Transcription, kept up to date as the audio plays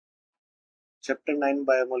Chapter 9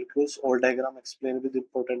 Biomolecules. All diagram explained with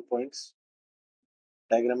important points.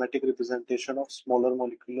 Diagrammatic representation of smaller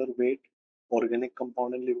molecular weight organic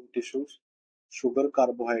compound in living tissues. Sugar,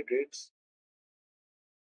 carbohydrates.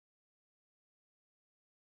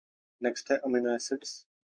 Next है amino acids.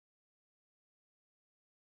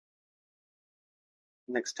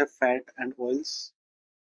 Next है fat and oils.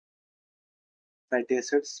 Fatty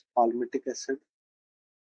acids, palmitic acid.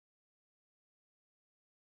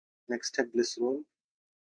 Next है glycerol.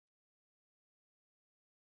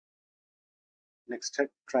 Next है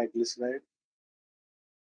triglyceride.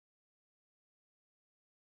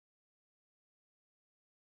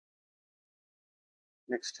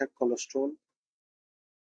 Next है cholesterol.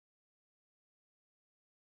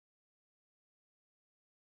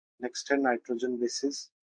 Next है nitrogen bases.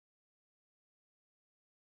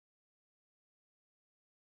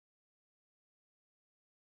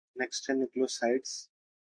 Next है nucleosides.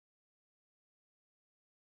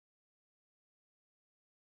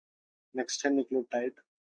 Next है nucleotide.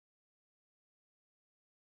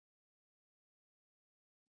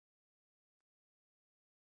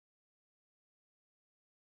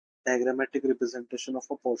 Diagrammatic representation of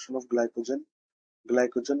a portion of glycogen.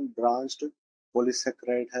 Glycogen branched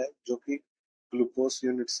polysaccharide है जो कि ग्लूकोज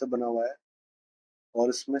यूनिट से बना हुआ है और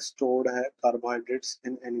इसमें स्टोर्ड है carbohydrates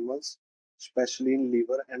in animals specially in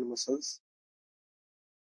liver and muscles.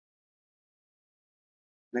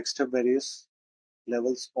 Next है various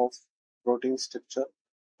levels of protein structure,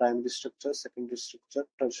 primary structure, secondary structure,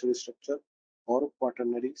 tertiary structure और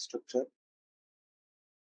quaternary structure.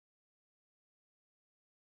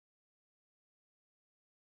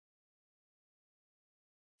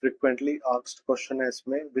 frequently asked question है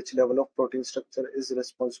इसमें which level of protein structure is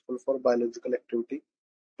responsible for biological activity.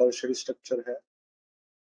 tertiary structure है.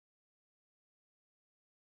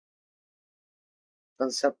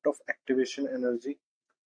 concept of activation energy.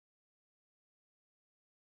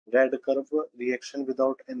 Red curve reaction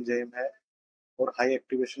without enzyme है और high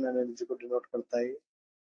activation energy को denote करता है.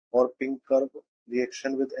 और pink curve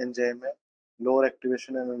reaction with enzyme है, लोअर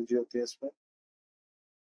एक्टिवेशन एनर्जी होती है इसमें.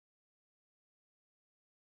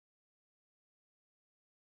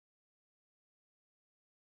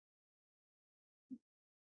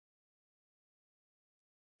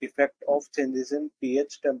 Effect of changes in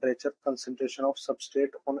pH, temperature, concentration of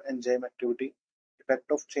substrate on enzyme activity.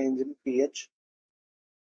 Effect of change in pH.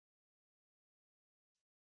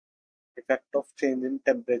 Effect of change in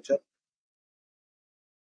temperature.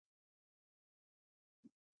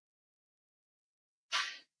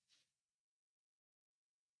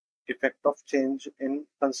 Effect of change in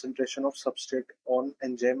concentration of substrate on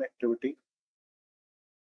enzyme activity.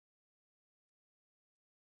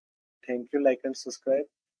 Thank you, like and subscribe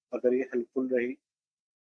अगर ये helpful रही.